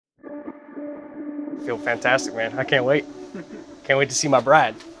I feel fantastic, man. I can't wait. Can't wait to see my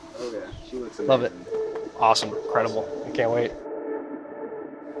bride. Oh yeah, she looks amazing. Love it. Awesome, incredible. I can't wait.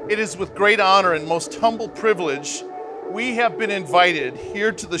 It is with great honor and most humble privilege we have been invited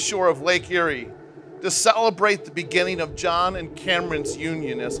here to the shore of Lake Erie to celebrate the beginning of John and Camryn's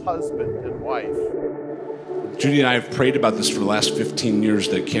union as husband and wife. Judy and I have prayed about this for the last 15 years,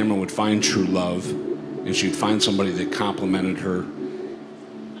 that Camryn would find true love and she'd find somebody that complimented her.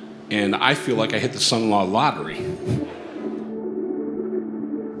 And I feel like I hit the son-in-law lottery.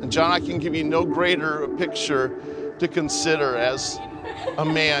 And John, I can give you no greater a picture to consider as a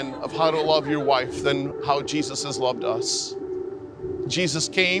man of how to love your wife than how Jesus has loved us. Jesus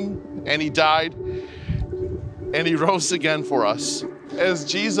came and he died and he rose again for us. As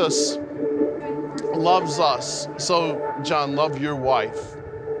Jesus loves us, so John, love your wife.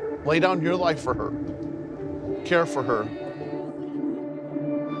 Lay down your life for her. Care for her.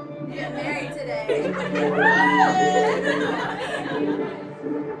 Get married today.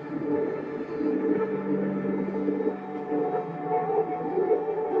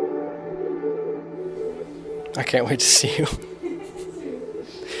 I can't wait to see you.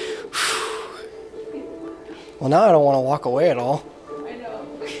 Well, now I don't want to walk away at all. I know.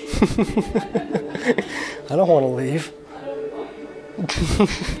 I don't want to leave.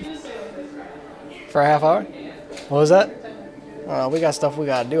 For a half hour? What was that? We got stuff we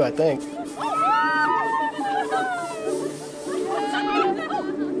got to do, I think.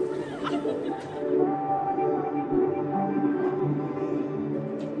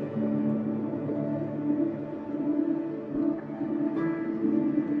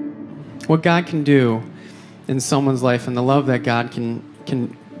 What God can do in someone's life and the love that God can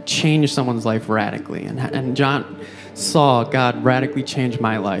change someone's life radically. And John saw God radically change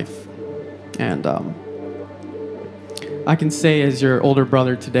my life. And I can say, as your older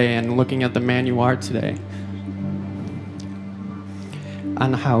brother today and looking at the man you are today,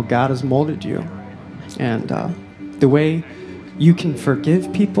 on how God has molded you. And the way you can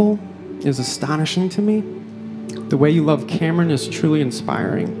forgive people is astonishing to me. The way you love Camryn is truly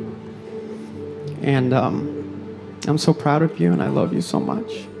inspiring. And I'm so proud of you, and I love you so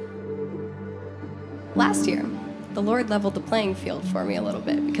much. Last year, the Lord leveled the playing field for me a little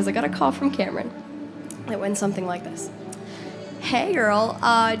bit because I got a call from Camryn. It went something like this. Hey girl,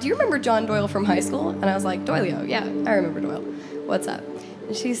 do you remember John Doyle from high school? And I was like, Doyleo, yeah, I remember Doyle. What's up?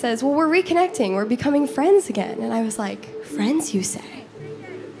 And she says, well, we're reconnecting. We're becoming friends again. And I was like, friends, you say?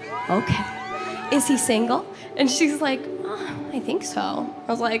 Okay. Is he single? And she's like, oh, I think so.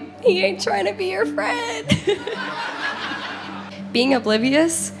 I was like, he ain't trying to be your friend. Being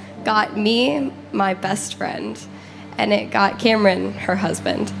oblivious got me my best friend, and it got Camryn her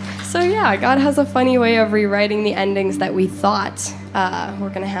husband. So yeah, God has a funny way of rewriting the endings that we thought were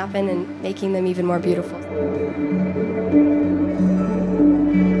going to happen and making them even more beautiful.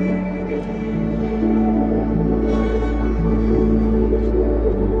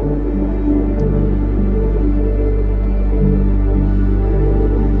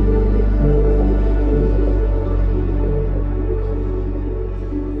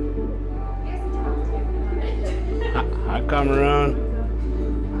 Camryn,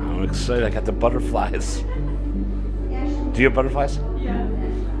 I'm excited. I got the butterflies. Do you have butterflies? Yeah.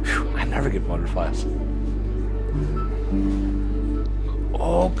 Whew, I never get butterflies.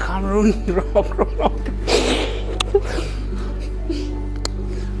 Oh, Camryn, you're all grown up.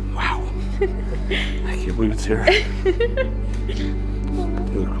 Wow. I can't believe it's here.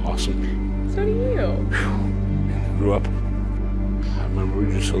 You look awesome. So do you. Whew. Grew up. I remember we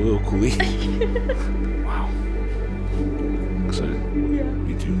were just a little coolie. Wow. Excited. Yeah.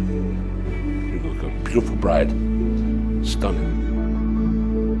 Me too. You look a beautiful bride. Stunning.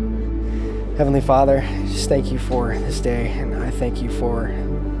 Heavenly Father, just thank you for this day, and I thank you for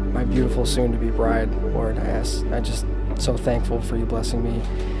my beautiful soon-to-be bride, Lord. I'm just so thankful for you blessing me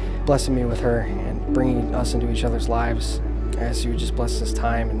with her and bringing us into each other's lives. I ask you to just bless this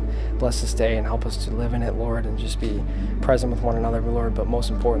time and bless this day and help us to live in it, Lord, and just be present with one another, Lord, but most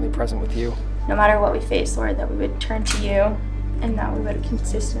importantly, present with you. No matter what we face, Lord, that we would turn to you and that we would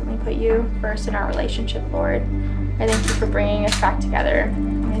consistently put you first in our relationship, Lord. I thank you for bringing us back together.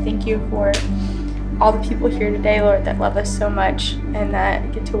 And I thank you for all the people here today, Lord, that love us so much and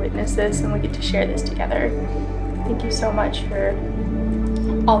that get to witness this and we get to share this together. Thank you so much for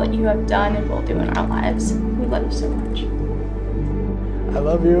all that you have done and will do in our lives. We love you so much. I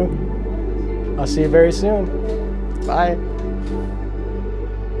love you. I'll see you very soon. Bye.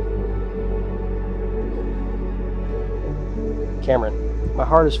 Camryn, my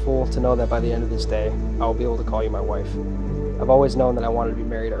heart is full to know that by the end of this day, I will be able to call you my wife. I've always known that I wanted to be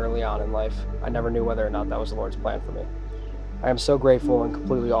married early on in life. I never knew whether or not that was the Lord's plan for me. I am so grateful and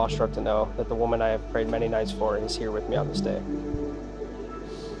completely awestruck to know that the woman I have prayed many nights for is here with me on this day.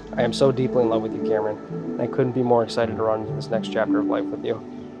 I am so deeply in love with you, Camryn, and I couldn't be more excited to run into this next chapter of life with you.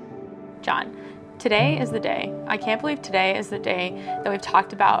 John, today is the day. I can't believe today is the day that we've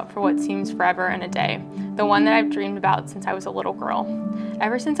talked about for what seems forever and a day, the one that I've dreamed about since I was a little girl.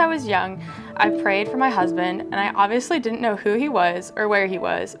 Ever since I was young, I've prayed for my husband, and I obviously didn't know who he was or where he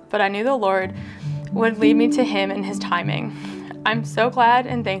was, but I knew the Lord would lead me to him in his timing. I'm so glad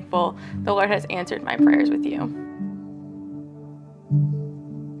and thankful the Lord has answered my prayers with you.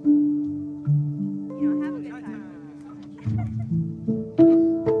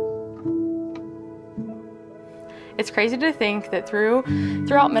 It's crazy to think that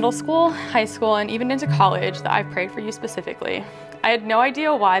throughout middle school, high school, and even into college that I've prayed for you specifically. I had no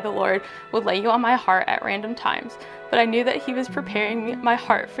idea why the Lord would lay you on my heart at random times, but I knew that He was preparing my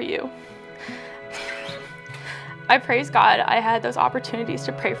heart for you. I praise God I had those opportunities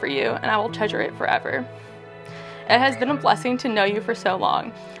to pray for you, and I will treasure it forever. It has been a blessing to know you for so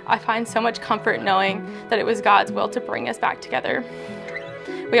long. I find so much comfort knowing that it was God's will to bring us back together.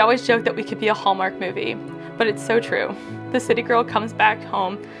 We always joke that we could be a Hallmark movie, but it's so true. The city girl comes back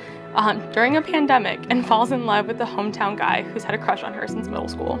home during a pandemic and falls in love with the hometown guy who's had a crush on her since middle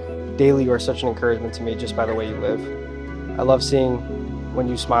school. Daily, you are such an encouragement to me just by the way you live. I love seeing when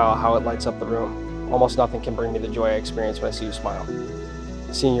you smile how it lights up the room. Almost nothing can bring me the joy I experience when I see you smile.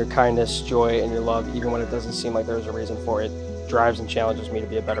 Seeing your kindness, joy, and your love, even when it doesn't seem like there's a reason for it, drives and challenges me to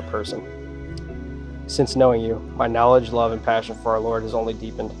be a better person. Since knowing you, my knowledge, love, and passion for our Lord has only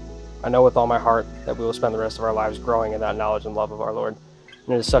deepened. I know with all my heart that we will spend the rest of our lives growing in that knowledge and love of our Lord.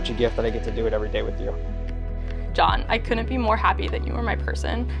 And it is such a gift that I get to do it every day with you. John, I couldn't be more happy that you were my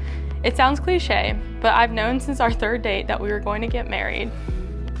person. It sounds cliche, but I've known since our third date that we were going to get married.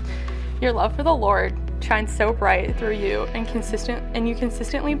 Your love for the Lord shines so bright through you and you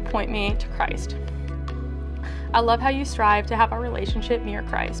consistently point me to Christ. I love how you strive to have our relationship mirror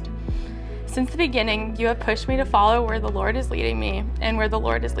Christ. Since the beginning, you have pushed me to follow where the Lord is leading me and where the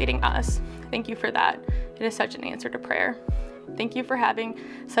Lord is leading us. Thank you for that. It is such an answer to prayer. Thank you for having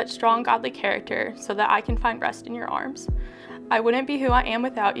such strong godly character so that I can find rest in your arms. I wouldn't be who I am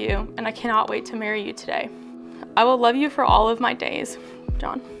without you, and I cannot wait to marry you today. I will love you for all of my days,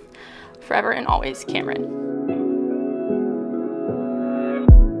 John. Forever and always, Camryn.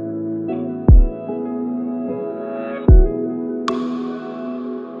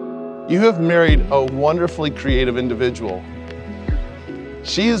 You have married a wonderfully creative individual.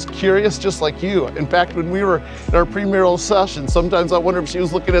 She is curious just like you. In fact, when we were in our premarital session, sometimes I wonder if she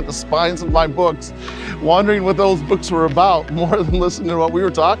was looking at the spines of my books, wondering what those books were about, more than listening to what we were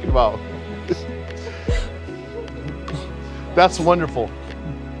talking about. That's wonderful.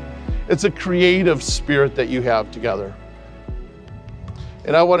 It's a creative spirit that you have together.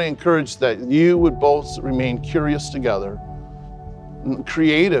 And I want to encourage that you would both remain curious together,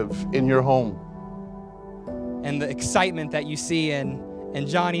 creative in your home. And the excitement that you see in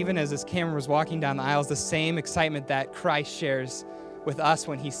John, even as this Camryn was walking down the aisles, the same excitement that Christ shares with us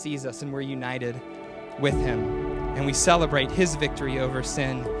when he sees us and we're united with him. And we celebrate his victory over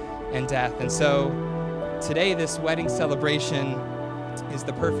sin and death. And so today, this wedding celebration is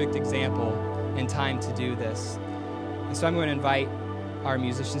the perfect example and time to do this. And so I'm going to invite our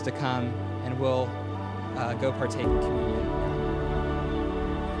musicians to come and we'll go partake in communion.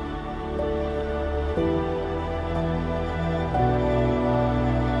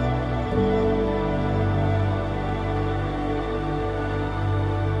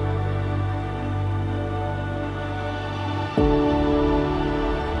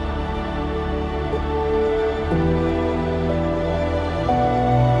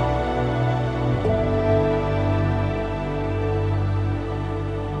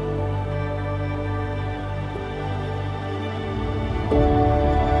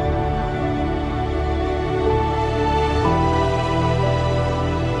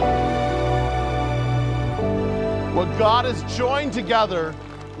 What God has joined together,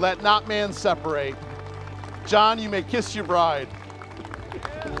 let not man separate. John, you may kiss your bride.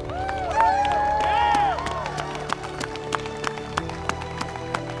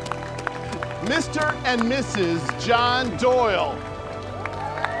 Mr. and Mrs. John Doyle.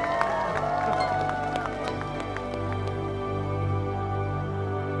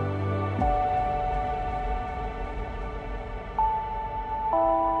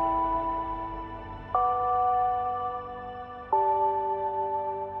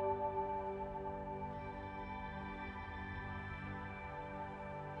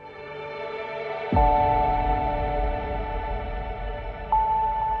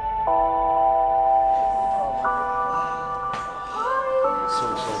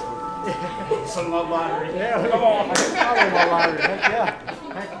 son-in-law lottery. Yeah, come on. Son-in-law lottery. Heck yeah.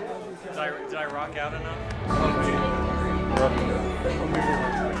 Heck yeah. Did I rock out enough?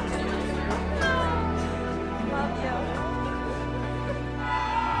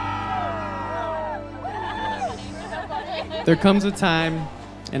 There comes a time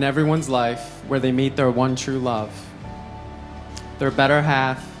in everyone's life where they meet their one true love, their better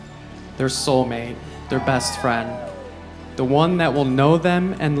half, their soulmate, their best friend, the one that will know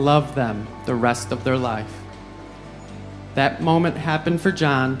them and love them the rest of their life. That moment happened for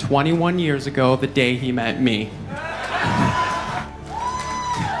John 21 years ago, the day he met me.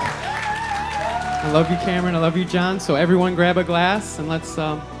 I love you, Camryn. I love you, John. So everyone grab a glass and let's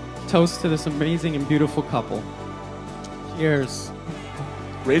toast to this amazing and beautiful couple. Cheers.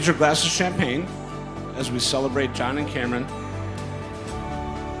 Raise your glass of champagne as we celebrate John and Camryn.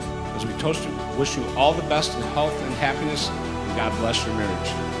 As we toast you, wish you all the best in health and happiness, and God bless your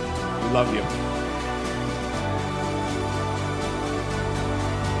marriage. We love you.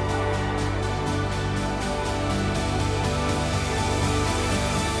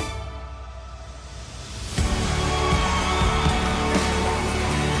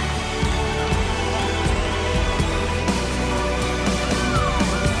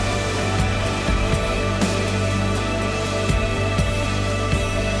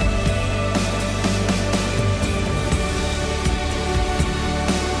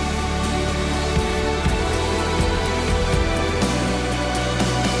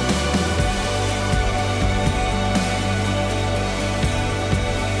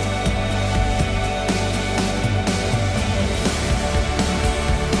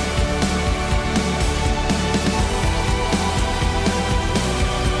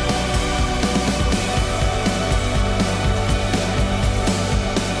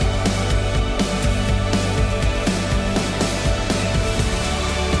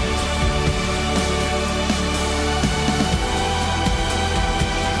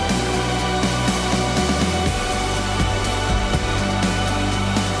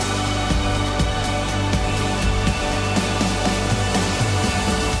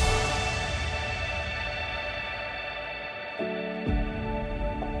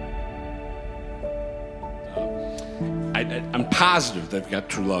 I'm positive they've got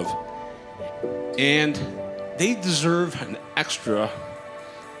true love. And they deserve an extra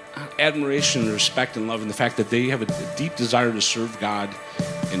admiration and respect and love in the fact that they have a deep desire to serve God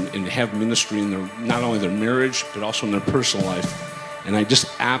and have ministry in their, not only their marriage, but also in their personal life. And I just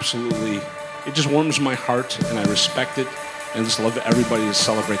absolutely, it just warms my heart, and I respect it, and I just love everybody to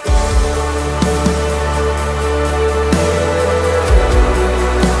celebrate that.